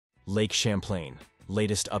Lake Champlain,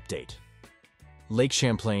 latest update. Lake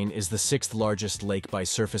Champlain is the sixth largest lake by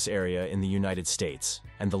surface area in the United States,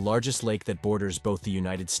 and the largest lake that borders both the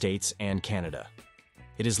United States and Canada.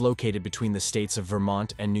 It is located between the states of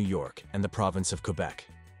Vermont and New York and the province of Quebec.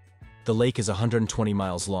 The lake is 120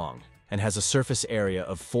 miles long and has a surface area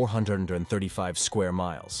of 435 square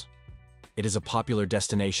miles. It is a popular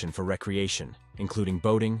destination for recreation, including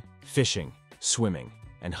boating, fishing, swimming,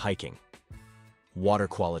 and hiking. Water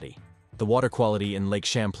quality. The water quality in Lake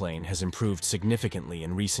Champlain has improved significantly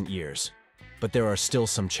in recent years, but there are still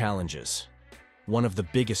some challenges. One of the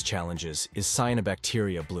biggest challenges is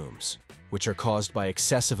cyanobacteria blooms, which are caused by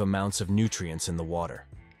excessive amounts of nutrients in the water.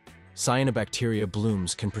 Cyanobacteria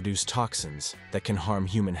blooms can produce toxins that can harm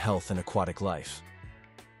human health and aquatic life.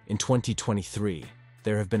 In 2023,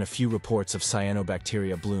 there have been a few reports of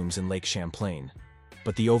cyanobacteria blooms in Lake Champlain,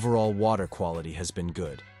 but the overall water quality has been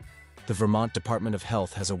good. The Vermont Department of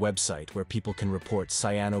Health has a website where people can report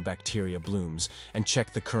cyanobacteria blooms and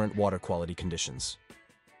check the current water quality conditions.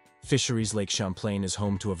 Fisheries. Lake Champlain is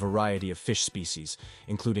home to a variety of fish species,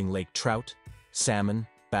 including lake trout, salmon,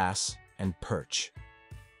 bass, and perch.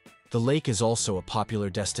 The lake is also a popular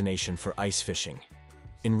destination for ice fishing.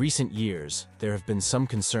 In recent years, there have been some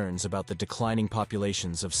concerns about the declining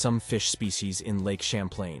populations of some fish species in Lake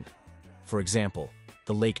Champlain. For example,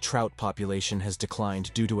 the lake trout population has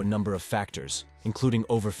declined due to a number of factors, including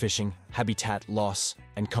overfishing, habitat loss,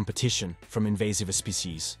 and competition from invasive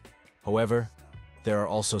species. However, there are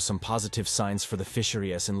also some positive signs for the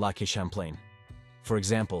fisheries in Lake Champlain. For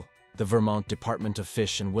example, the Vermont Department of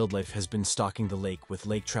Fish and Wildlife has been stocking the lake with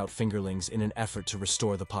lake trout fingerlings in an effort to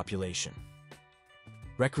restore the population.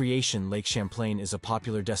 Recreation. Lake Champlain is a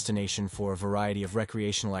popular destination for a variety of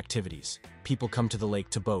recreational activities. People come to the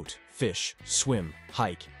lake to boat, fish, swim,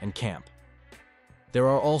 hike, and camp. There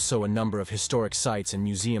are also a number of historic sites and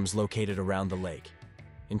museums located around the lake.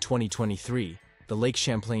 In 2023, the Lake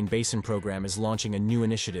Champlain Basin Program is launching a new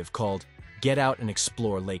initiative called Get Out and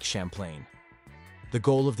Explore Lake Champlain. The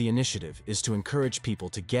goal of the initiative is to encourage people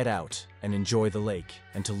to get out and enjoy the lake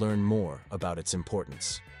and to learn more about its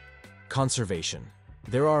importance. Conservation.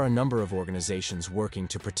 There are a number of organizations working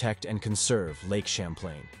to protect and conserve Lake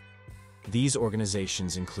Champlain. These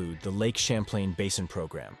organizations include the Lake Champlain Basin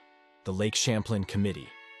Program, the Lake Champlain Committee,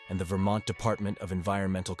 and the Vermont Department of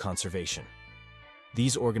Environmental Conservation.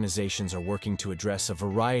 These organizations are working to address a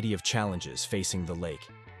variety of challenges facing the lake,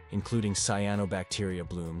 including cyanobacteria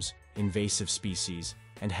blooms, invasive species,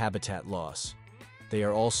 and habitat loss. They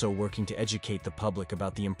are also working to educate the public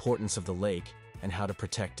about the importance of the lake and how to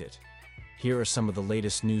protect it. Here are some of the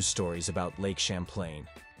latest news stories about Lake Champlain.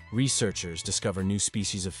 Researchers discover new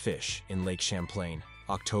species of fish in Lake Champlain,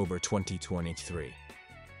 October 2023.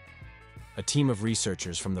 A team of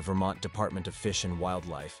researchers from the Vermont Department of Fish and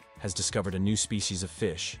Wildlife has discovered a new species of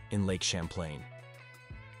fish in Lake Champlain.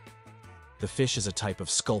 The fish is a type of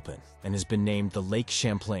sculpin and has been named the Lake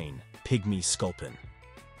Champlain pygmy sculpin.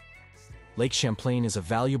 Lake Champlain is a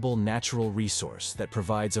valuable natural resource that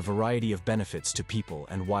provides a variety of benefits to people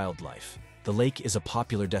and wildlife. The lake is a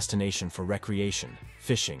popular destination for recreation,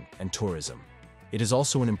 fishing, and tourism. It is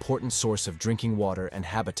also an important source of drinking water and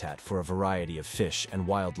habitat for a variety of fish and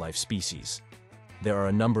wildlife species. There are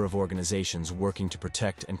a number of organizations working to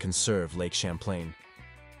protect and conserve Lake Champlain.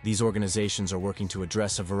 These organizations are working to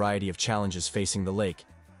address a variety of challenges facing the lake,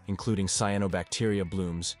 including cyanobacteria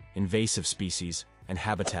blooms, invasive species, and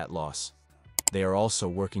habitat loss. They are also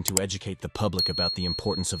working to educate the public about the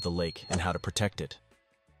importance of the lake and how to protect it.